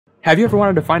Have you ever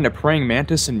wanted to find a praying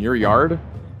mantis in your yard?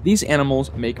 These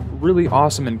animals make really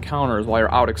awesome encounters while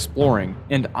you're out exploring,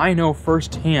 and I know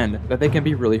firsthand that they can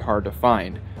be really hard to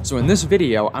find. So in this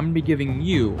video, I'm going to be giving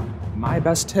you my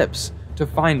best tips to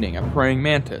finding a praying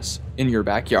mantis in your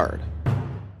backyard.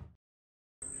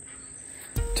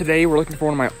 Today we're looking for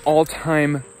one of my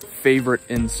all-time favorite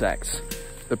insects,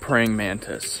 the praying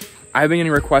mantis. I've been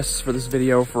getting requests for this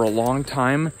video for a long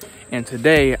time, and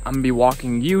today I'm going to be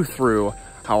walking you through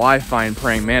how I find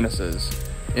praying mantises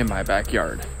in my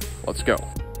backyard. Let's go.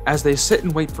 As they sit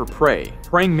and wait for prey,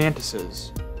 praying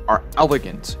mantises are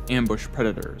elegant ambush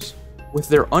predators. With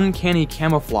their uncanny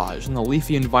camouflage in the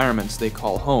leafy environments they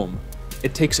call home,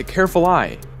 it takes a careful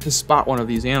eye to spot one of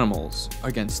these animals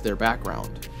against their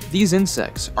background. These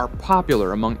insects are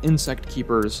popular among insect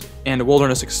keepers and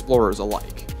wilderness explorers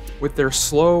alike. With their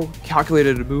slow,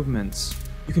 calculated movements,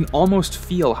 you can almost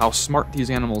feel how smart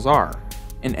these animals are.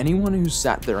 And anyone who's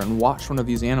sat there and watched one of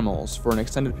these animals for an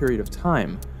extended period of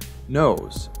time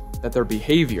knows that their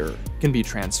behavior can be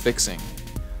transfixing.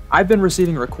 I've been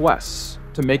receiving requests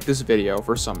to make this video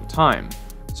for some time,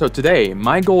 so today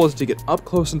my goal is to get up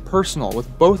close and personal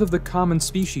with both of the common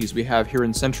species we have here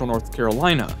in central North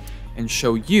Carolina and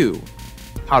show you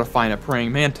how to find a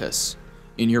praying mantis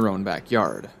in your own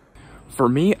backyard. For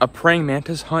me, a praying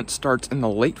mantis hunt starts in the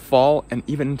late fall and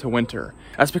even into winter.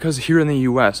 That's because here in the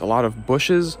US, a lot of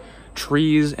bushes,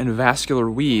 trees, and vascular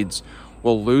weeds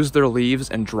will lose their leaves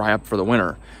and dry up for the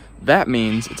winter. That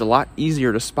means it's a lot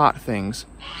easier to spot things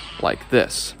like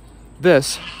this.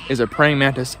 This is a praying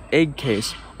mantis egg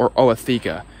case, or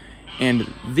ootheca,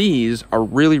 and these are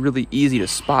really easy to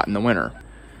spot in the winter.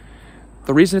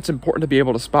 The reason it's important to be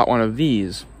able to spot one of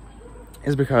these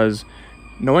is because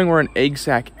knowing where an egg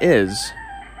sac is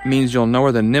means you'll know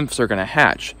where the nymphs are going to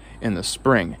hatch in the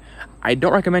spring. I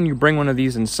don't recommend you bring one of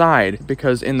these inside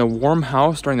because in the warm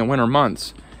house during the winter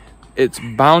months, it's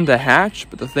bound to hatch,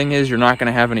 but the thing is you're not going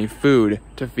to have any food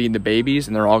to feed the babies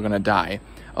and they're all going to die.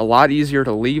 A lot easier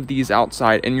to leave these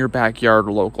outside in your backyard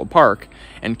or local park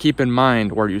and keep in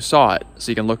mind where you saw it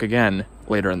so you can look again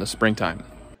later in the springtime.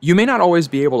 You may not always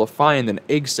be able to find an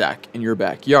egg sac in your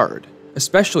backyard,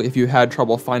 especially if you had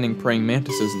trouble finding praying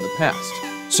mantises in the past.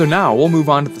 So now we'll move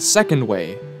on to the second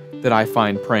way that I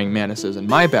find praying mantises in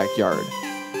my backyard,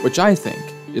 which I think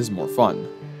is more fun.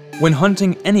 When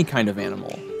hunting any kind of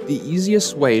animal, the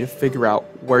easiest way to figure out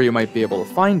where you might be able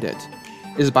to find it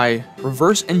is by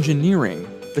reverse engineering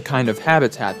the kind of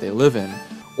habitat they live in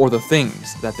or the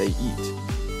things that they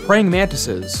eat. Praying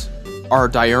mantises are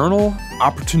diurnal,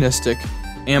 opportunistic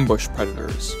ambush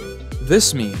predators.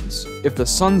 This means if the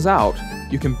sun's out,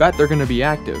 you can bet they're going to be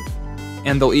active,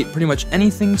 and they'll eat pretty much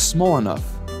anything small enough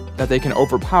that they can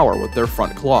overpower with their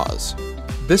front claws.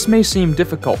 This may seem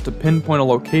difficult to pinpoint a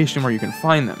location where you can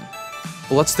find them,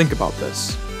 but let's think about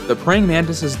this. The praying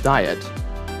mantis's diet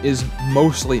is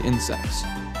mostly insects.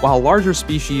 While larger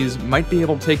species might be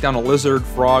able to take down a lizard,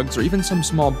 frogs, or even some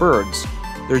small birds,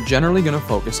 they're generally going to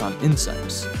focus on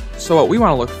insects. So what we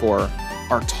want to look for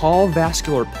are tall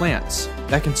vascular plants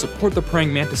that can support the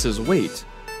praying mantis's weight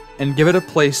and give it a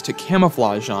place to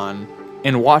camouflage on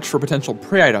and watch for potential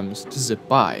prey items to zip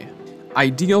by.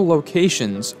 Ideal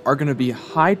locations are going to be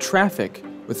high traffic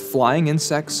with flying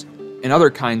insects and other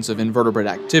kinds of invertebrate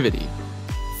activity.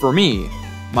 For me,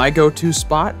 my go-to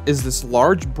spot is this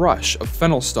large brush of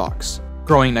fennel stalks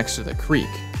growing next to the creek.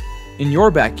 In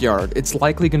your backyard, it's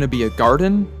likely going to be a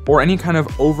garden or any kind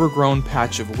of overgrown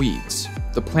patch of weeds.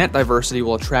 The plant diversity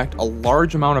will attract a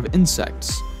large amount of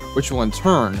insects, which will in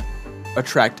turn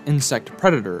attract insect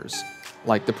predators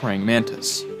like the praying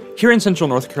mantis. Here in central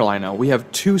North Carolina, we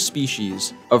have two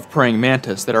species of praying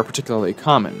mantis that are particularly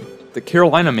common, the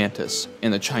Carolina mantis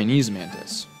and the Chinese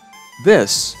mantis.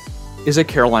 This is a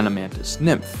Carolina mantis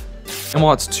nymph, and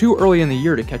while it's too early in the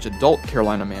year to catch adult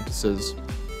Carolina mantises,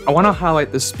 I want to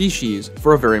highlight this species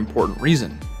for a very important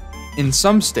reason. In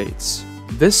some states,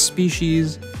 this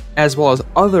species, as well as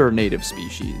other native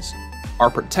species,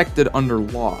 are protected under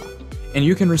law, and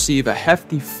you can receive a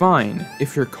hefty fine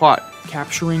if you're caught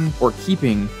capturing or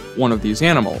keeping one of these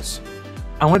animals.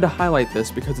 I wanted to highlight this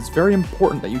because it's very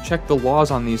important that you check the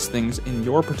laws on these things in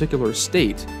your particular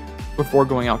state before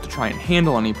going out to try and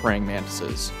handle any praying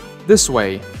mantises. This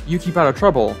way, you keep out of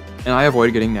trouble, and I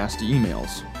avoid getting nasty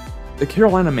emails. The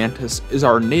Carolina mantis is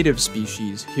our native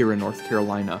species here in North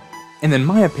Carolina, and in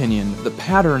my opinion, the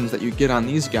patterns that you get on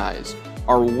these guys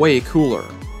are way cooler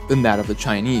than that of the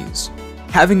Chinese.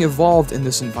 Having evolved in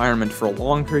this environment for a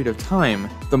long period of time,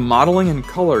 the modeling and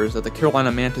colors that the Carolina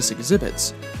mantis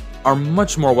exhibits are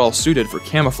much more well suited for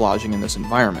camouflaging in this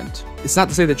environment. It's not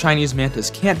to say the Chinese mantis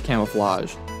can't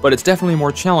camouflage, but it's definitely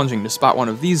more challenging to spot one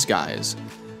of these guys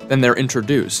than their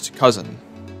introduced cousin.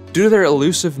 Due to their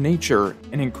elusive nature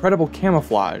and incredible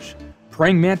camouflage,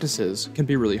 praying mantises can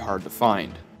be really hard to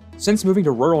find. Since moving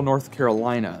to rural North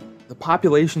Carolina, the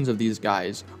populations of these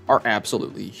guys are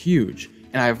absolutely huge,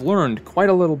 and I've learned quite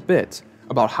a little bit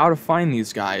about how to find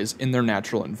these guys in their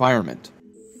natural environment.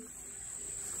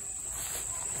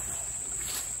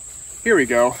 Here we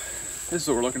go. This is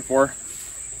what we're looking for.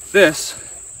 This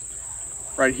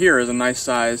right here is a nice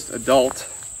sized adult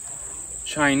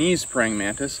Chinese praying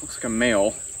mantis. Looks like a male.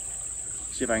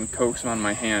 Let's see if I can coax him on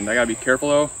my hand. I gotta be careful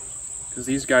though, because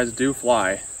these guys do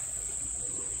fly.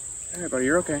 Hey buddy,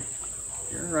 you're okay.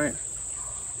 You're all right.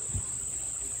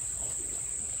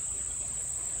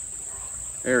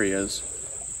 There he is.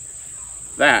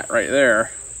 That right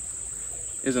there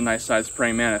is a nice sized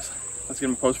praying mantis. Let's get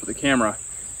him a pose for the camera,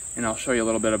 and I'll show you a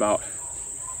little bit about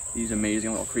these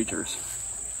amazing little creatures.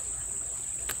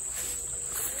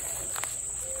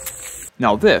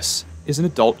 Now this is an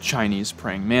adult Chinese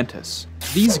praying mantis.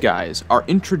 These guys are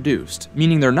introduced,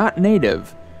 meaning they're not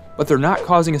native, but they're not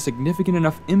causing a significant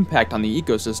enough impact on the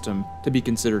ecosystem to be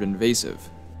considered invasive.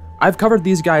 I've covered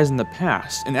these guys in the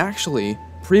past, and actually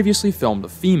previously filmed a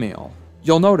female.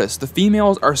 You'll notice the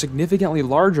females are significantly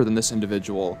larger than this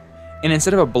individual, and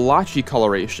instead of a blotchy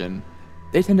coloration,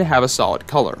 they tend to have a solid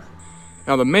color.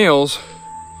 Now the males,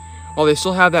 while they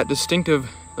still have that distinctive,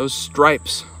 those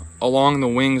stripes along the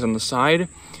wings on the side,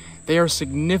 they are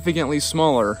significantly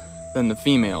smaller than the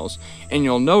females. And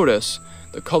you'll notice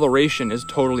the coloration is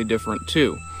totally different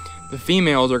too. The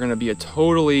females are going to be a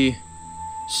totally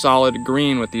solid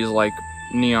green with these like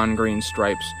neon green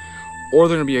stripes, or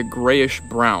they're going to be a grayish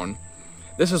brown.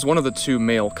 This is one of the two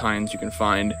male kinds you can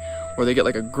find, where they get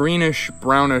like a greenish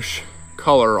brownish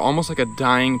color, almost like a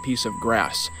dying piece of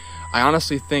grass. I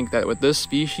honestly think that with this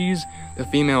species, the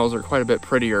females are quite a bit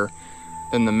prettier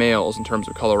than the males in terms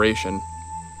of coloration.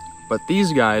 But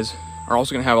these guys are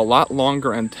also going to have a lot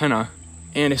longer antennae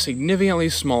and a significantly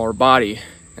smaller body.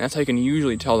 And that's how you can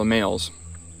usually tell the males.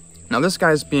 Now this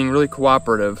guy's being really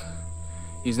cooperative.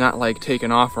 He's not like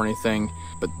taking off or anything,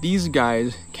 but these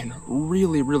guys can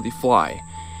really fly.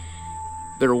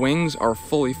 Their wings are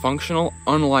fully functional,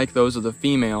 unlike those of the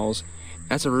females.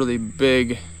 That's a really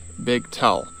big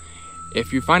tell.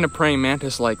 If you find a praying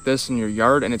mantis like this in your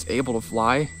yard and it's able to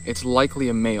fly, it's likely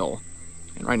a male.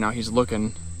 And right now he's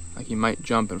looking like he might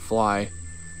jump and fly.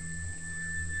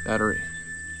 That or,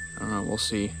 I don't know, we'll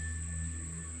see.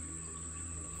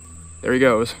 There he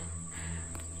goes.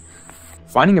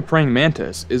 Finding a praying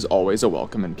mantis is always a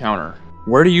welcome encounter.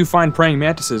 Where do you find praying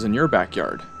mantises in your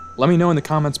backyard? Let me know in the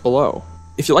comments below.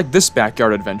 If you like this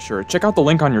backyard adventure, check out the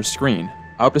link on your screen.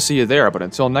 I hope to see you there, but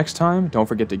until next time, don't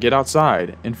forget to get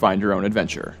outside and find your own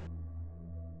adventure.